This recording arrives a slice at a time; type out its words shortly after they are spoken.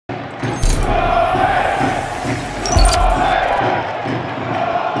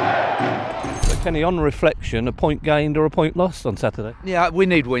Kenny, on reflection, a point gained or a point lost on Saturday? Yeah, we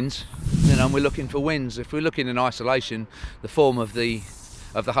need wins, and we're looking for wins. If we're looking in isolation, the form of the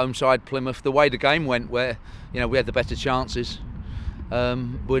home side, Plymouth, the way the game went, where we had the better chances,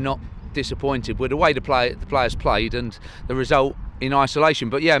 we're not disappointed with the way the players played and the result in isolation.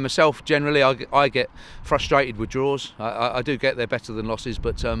 But yeah, myself generally, I get frustrated with draws. I do get they're better than losses,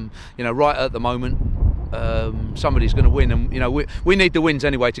 but right at the moment, somebody's going to win, and we need the wins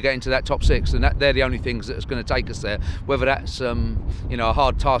anyway to get into that top six, and they're the only things that's going to take us there. Whether that's a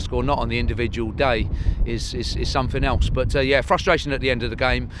hard task or not on the individual day is something else. But yeah, frustration at the end of the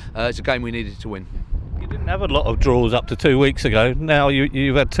game. It's a game we needed to win. You didn't have a lot of draws up to 2 weeks ago. Now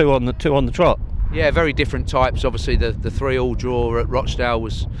you've had two on the trot. Yeah, very different types. Obviously, the 3-3 draw at Rochdale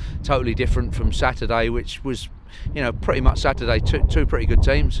was totally different from Saturday, which was, pretty much Saturday. Two pretty good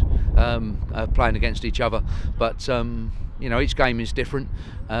teams playing against each other. But each game is different,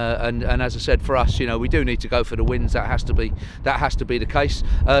 and as I said, for us, we do need to go for the wins. That has to be the case.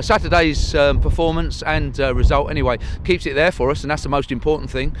 Saturday's performance and result anyway keeps it there for us, and that's the most important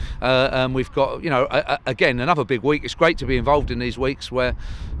thing. We've got again another big week. It's great to be involved in these weeks where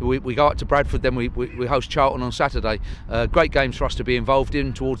we go out to Bradford, then we host Charlton on Saturday. Great games for us to be involved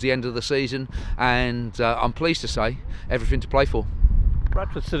in towards the end of the season, and I'm pleased to say everything to play for.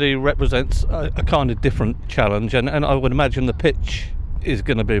 Bradford City represents a kind of different challenge, and I would imagine the pitch is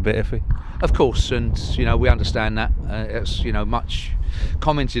going to be a bit iffy. Of course, and we understand that. It's much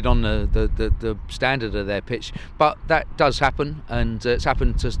commented on the standard of their pitch, but that does happen, and it's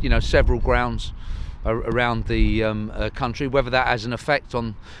happened to several grounds around the country. Whether that has an effect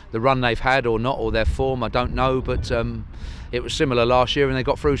on the run they've had or not, or their form, I don't know, but it was similar last year and they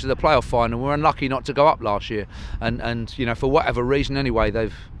got through to the playoff final. We were unlucky not to go up last year, and for whatever reason anyway,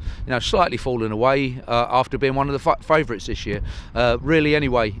 they've slightly fallen away after being one of the favourites this year. Really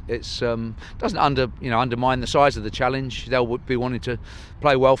anyway, it's doesn't undermine the size of the challenge. They'll be wanting to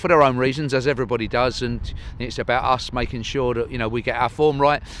play well for their own reasons, as everybody does, and it's about us making sure that we get our form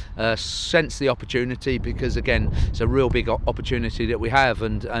right, sense the opportunity, because again it's a real big opportunity that we have,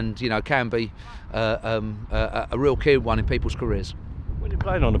 and can be a real key one in people's careers. When you're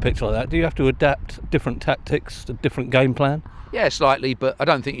playing on a pitch like that, do you have to adapt different tactics, a different game plan? Yeah, slightly, but I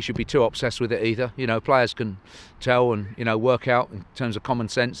don't think you should be too obsessed with it either. Players can tell and work out in terms of common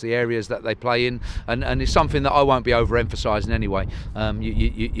sense the areas that they play in, and it's something that I won't be overemphasising anywie.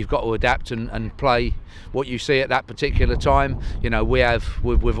 You've got to adapt and play what you see at that particular time. We have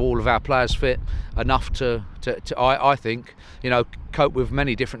with all of our players fit enough to I think cope with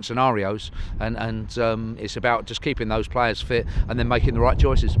many different scenarios, and it's about just keeping those players fit and then making the right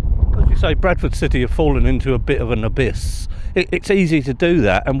choices. As you say, Bradford City have fallen into a bit of an abyss. It's easy to do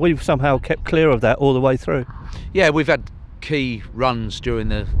that, and we've somehow kept clear of that all the way through. Yeah, we've had key runs during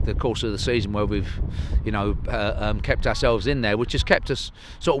the course of the season where we've kept ourselves in there, which has kept us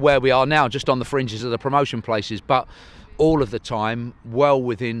sort of where we are now, just on the fringes of the promotion places, but all of the time well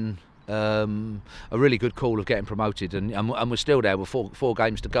within a really good call of getting promoted, and we're still there with four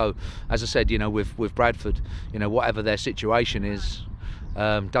games to go. As I said, with Bradford, whatever their situation is,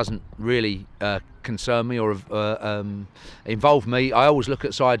 doesn't really concern me or involve me. I always look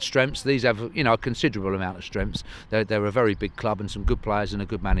at side strengths. These have a considerable amount of strengths. They're a very big club and some good players and a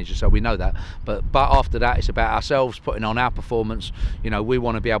good manager, so we know that. But after that, it's about ourselves putting on our performance. We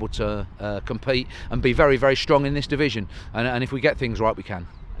want to be able to compete and be very, very strong in this division, and if we get things right, we can.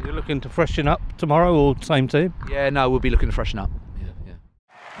 Are you looking to freshen up tomorrow, or same team? Yeah, no, we'll be looking to freshen up.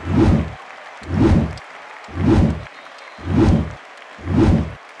 Yeah.